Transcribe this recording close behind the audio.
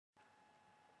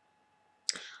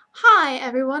Hi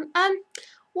everyone.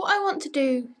 What I want to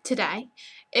do today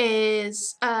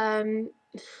is a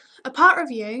part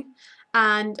review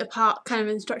and a part kind of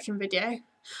instruction video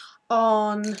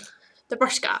on the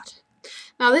brush guard.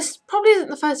 Now this probably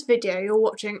isn't the first video you're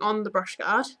watching on the brush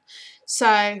guard,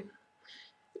 so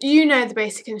you know the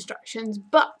basic instructions,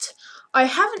 but I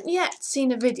haven't yet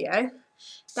seen a video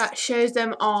that shows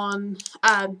them on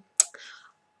E.L.F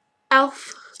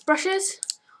brushes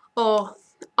or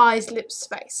eyes, lips,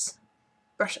 face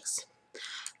brushes.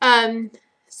 And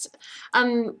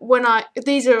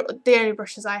these are the only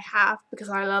brushes I have because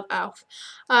I love E.L.F.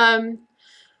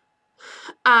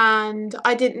 And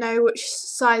I didn't know which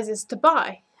sizes to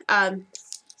buy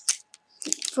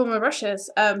for my brushes.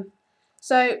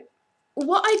 So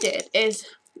what I did is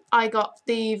I got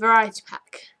the variety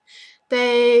pack.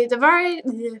 The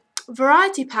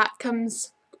variety pack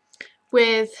comes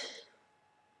with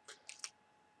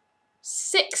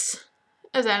 6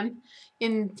 of them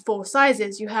in 4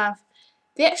 sizes. You have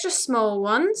the extra small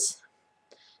ones,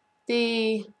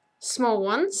 the small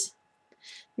ones,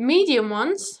 medium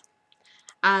ones,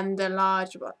 and the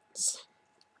large ones.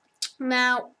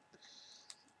 Now,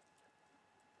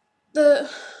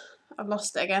 I've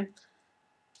lost it again.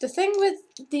 The thing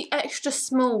with the extra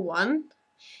small one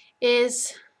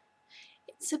is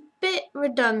it's a bit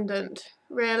redundant,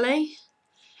 really,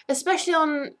 especially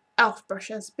on E.L.F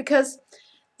brushes, because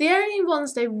the only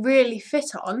ones they really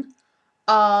fit on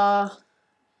are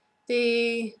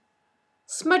the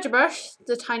smudger brush,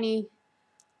 the tiny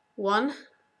one,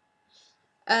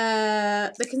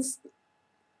 the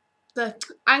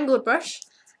angled brush,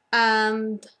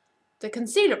 and the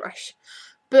concealer brush.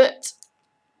 But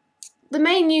the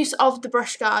main use of the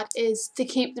brush guard is to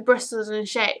keep the bristles in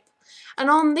shape, and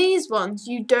on these ones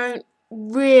you don't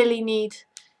really need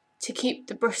to keep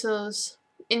the bristles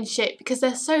in shape because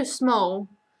they're so small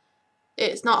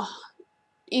it's not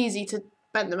easy to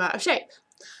bend them out of shape.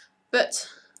 But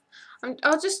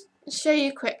I'll just show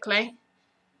you quickly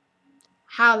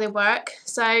how they work.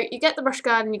 So you get the brush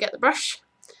guard and you get the brush.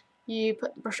 You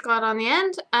put the brush guard on the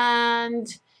end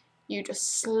and you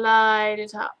just slide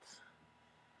it up.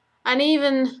 And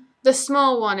even the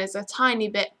small one is a tiny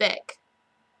bit big.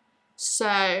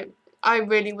 So I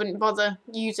really wouldn't bother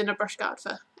using a brush guard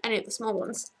for any of the small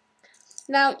ones.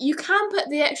 Now you can put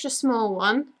the extra small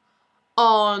one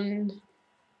on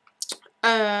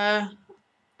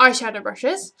eyeshadow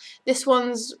brushes. This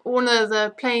one's one of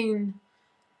the plain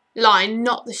line,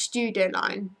 not the studio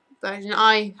line version.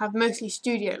 I have mostly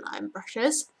studio line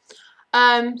brushes.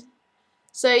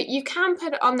 So you can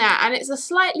put it on there and it's a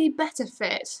slightly better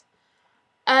fit.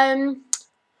 And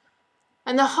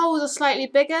the holes are slightly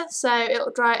bigger, so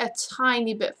it'll dry a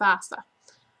tiny bit faster.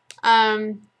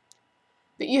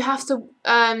 But you have to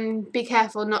be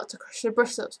careful not to crush the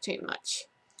bristles too much.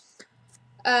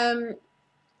 Now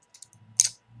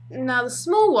the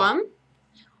small one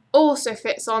also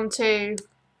fits onto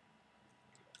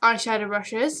eyeshadow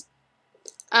brushes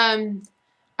and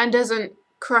doesn't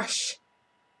crush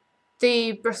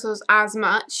the bristles as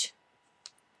much.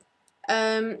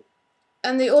 And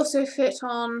they also fit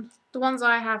on, the ones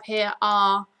I have here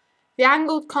are the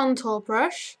angled contour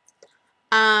brush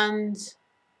and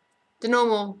the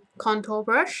normal contour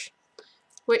brush,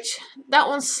 which that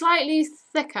one's slightly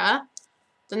thicker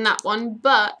than that one,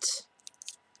 but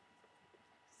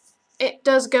it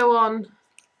does go on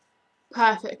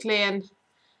perfectly and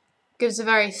gives a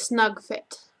very snug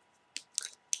fit.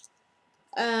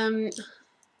 The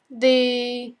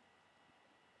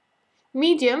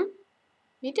medium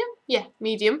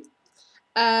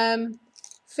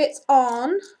fits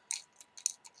on,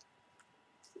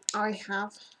 I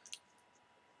have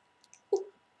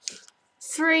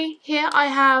 3 here. I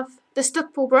have the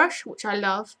stipple brush, which I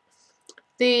love,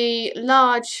 the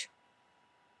large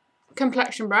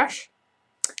complexion brush,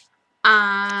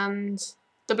 and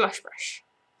the blush brush.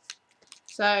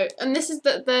 So, and this is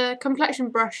the complexion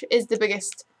brush is the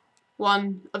biggest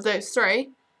one of those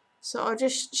 3. So I'll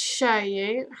just show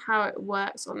you how it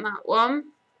works on that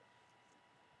one.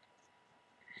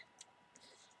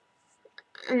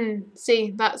 And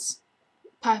see, that's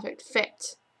perfect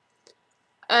fit.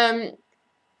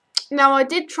 Now I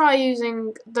did try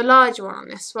using the larger one on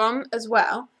this one as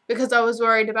well because I was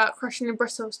worried about crushing the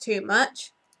bristles too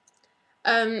much.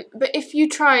 But if you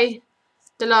try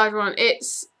the large one,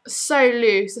 it's so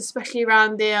loose, especially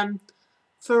around the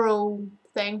ferrule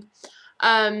thing,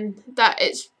 that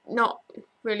it's not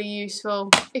really useful.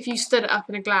 If you stood it up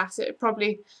in a glass, it would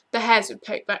probably, the hairs would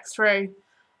poke back through.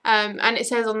 And it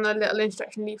says on the little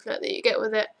instruction leaflet that you get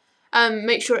with it,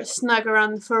 make sure it's snug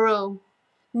around the ferrule,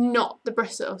 not the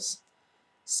bristles.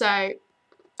 So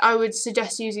I would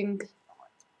suggest using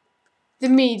the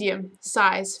medium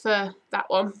size for that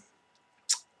one.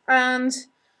 And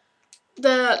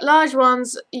the large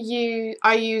ones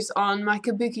I use on my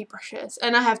kabuki brushes,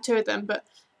 and I have 2 of them, but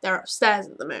they're upstairs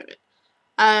at the moment.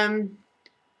 And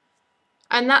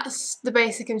that's the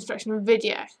basic instruction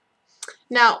video.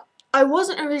 Now, I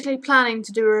wasn't originally planning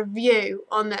to do a review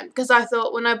on them because I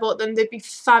thought when I bought them they'd be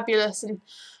fabulous and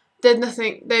they'd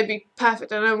be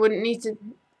perfect and I wouldn't need to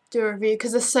do a review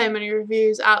because there's so many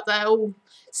reviews out there all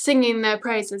singing their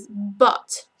praises.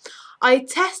 But I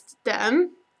tested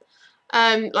them,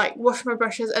 like wash my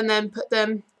brushes and then put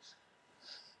the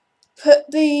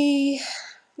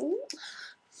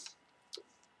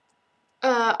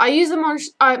I use them on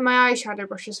my eyeshadow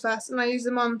brushes first, and I use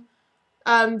them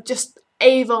on just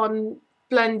Avon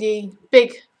blendy,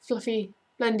 big fluffy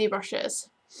blendy brushes.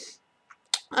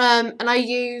 And I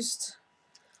used,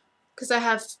 because I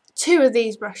have 2 of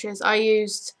these brushes, I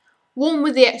used one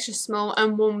with the extra small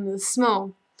and one with the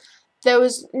small. There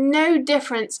was no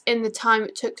difference in the time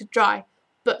it took to dry,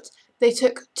 but they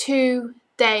took 2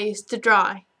 days to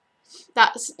dry.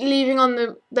 That's leaving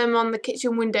them on the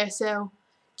kitchen windowsill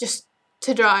just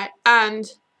to dry.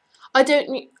 And I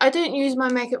don't use my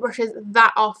makeup brushes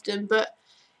that often, but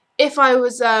if I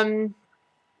was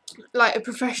like a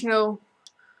professional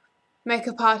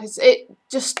makeup artist, it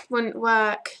just wouldn't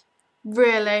work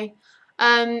really.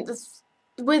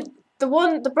 With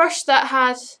the brush that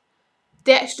had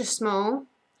the extra small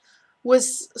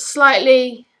was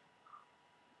slightly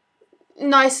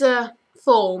nicer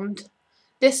formed.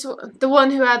 The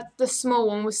one who had the small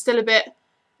one was still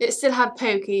it still had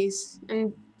pokies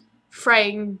and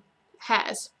fraying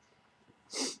hairs.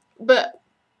 But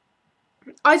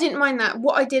I didn't mind that.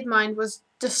 What I did mind was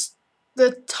just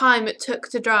the time it took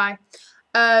to dry.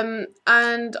 And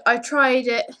I tried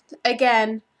it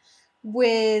again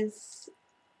with,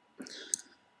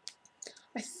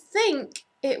 I think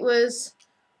it was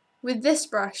with this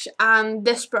brush, and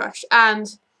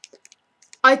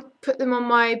I put them on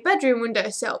my bedroom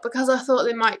windowsill because I thought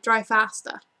they might dry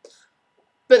faster.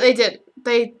 But they didn't.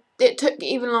 It took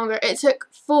even longer. It took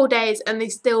 4 days and they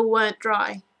still weren't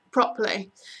dry properly.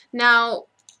 Now,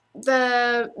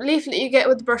 the leaflet you get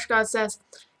with the brush guard says,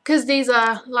 because these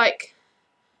are like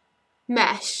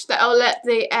mesh, that'll let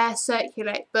the air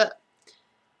circulate, but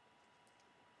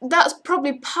that's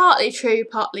probably partly true,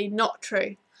 partly not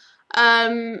true.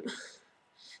 Thing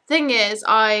is,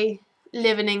 I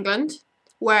live in England,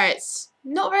 where it's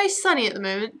not very sunny at the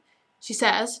moment, she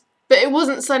says, but it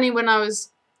wasn't sunny when I was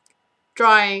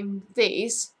drying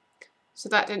these, so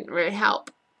that didn't really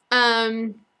help.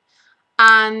 And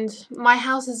my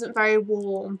house isn't very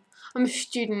warm. I'm a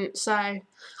student, so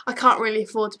I can't really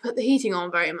afford to put the heating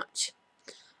on very much.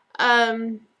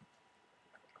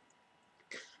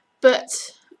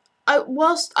 But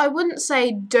whilst I wouldn't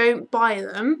say don't buy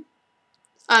them,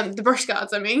 the brush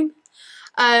guards I mean,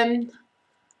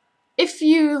 if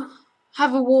you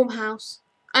have a warm house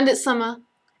and it's summer,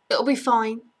 it'll be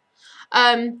fine.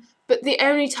 But the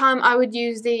only time I would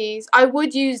use these, I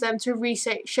would use them to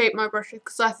reshape my brushes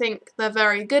because I think they're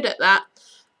very good at that.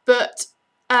 But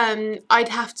I'd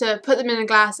have to put them in a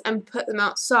glass and put them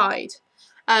outside,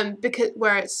 because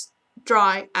where it's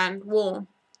dry and warm,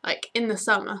 like in the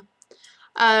summer.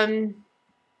 But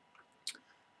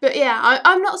yeah,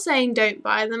 I'm not saying don't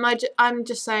buy them. I'm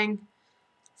just saying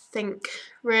think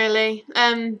really.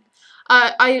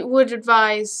 I would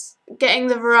advise getting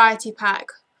the variety pack,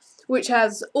 which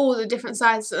has all the different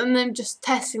sizes, and then just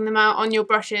testing them out on your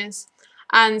brushes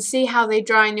and see how they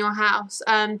dry in your house.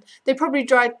 They probably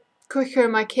dry quicker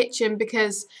in my kitchen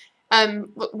because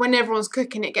when everyone's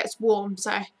cooking it gets warm,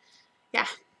 so yeah.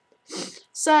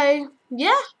 So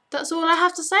yeah, that's all I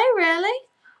have to say really.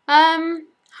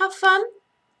 Have fun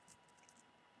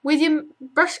with your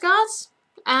brush guards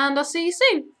and I'll see you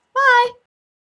soon. Bye!